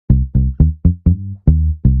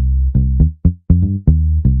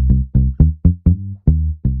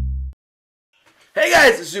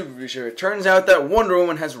Guys, the Super Review Show. It turns out that Wonder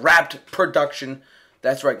Woman has wrapped production.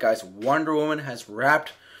 That's right, guys. Wonder Woman has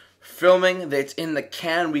wrapped filming. It's in the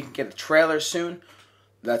can. We can get a trailer soon.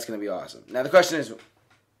 That's going to be awesome. Now, the question is,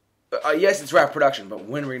 yes, it's wrapped production, but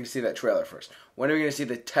when are we going to see that trailer first? When are we going to see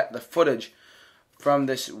the footage from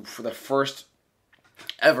this, for the first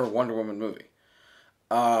ever Wonder Woman movie?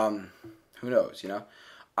 Who knows, you know?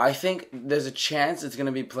 I think there's a chance it's going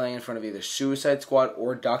to be playing in front of either Suicide Squad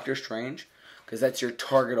or Doctor Strange, because that's your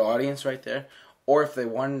target audience right there. Or if they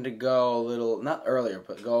wanted to go a little, not earlier,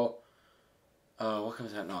 but go, what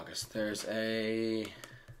comes out in August? There's I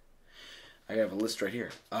have a list right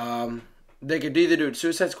here. They could either do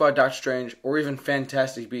Suicide Squad, Doctor Strange, or even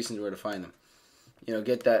Fantastic Beasts and Where to Find Them. You know,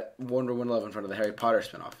 get that Wonder Woman love in front of the Harry Potter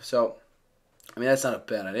spinoff. So, I mean, that's not a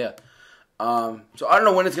bad idea. So I don't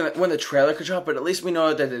know when the trailer could drop, but at least we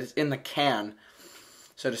know that it's in the can,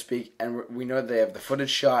 so to speak, and we know that they have the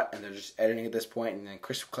footage shot, and they're just editing at this point, and then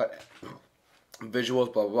crisp cut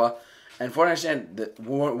visuals, blah, blah, blah. And from what I understand, that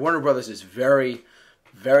Warner Brothers is very,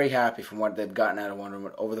 very happy from what they've gotten out of Wonder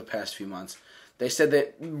Woman over the past few months. They said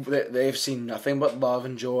that they've seen nothing but love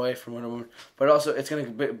and joy from Wonder Woman, but also it's going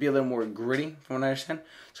to be a little more gritty, from what I understand.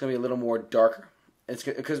 It's going to be a little more darker. It's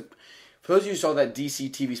because for those of you who saw that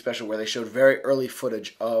DC TV special where they showed very early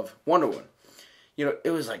footage of Wonder Woman, you know,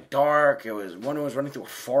 it was like dark. It was Wonder Woman's running through a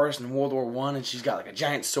forest in World War I, and she's got like a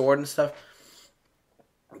giant sword and stuff.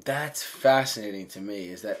 That's fascinating to me,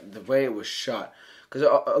 is that the way it was shot. Because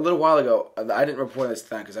a little while ago, I didn't report this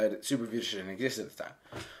time because Super Review Show didn't exist at the time.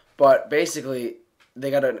 But basically,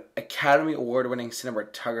 they got an Academy Award-winning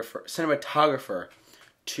cinematographer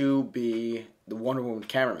to be the Wonder Woman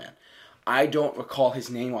cameraman. I don't recall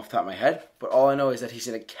his name off the top of my head, but all I know is that he's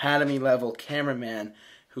an Academy-level cameraman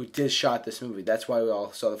who shot this movie. That's why we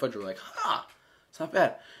all saw the footage. We're like, it's not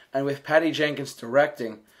bad. And with Patty Jenkins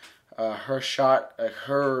directing, the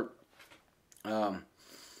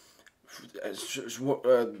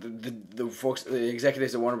folks, the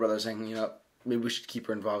executives at Warner Brothers saying, you know, maybe we should keep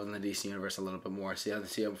her involved in the DC universe a little bit more, see how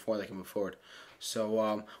before they can move forward. So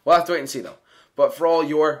we'll have to wait and see, though. But for all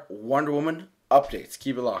your Wonder Woman updates,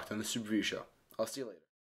 keep it locked on the Super Review Show. I'll see you later.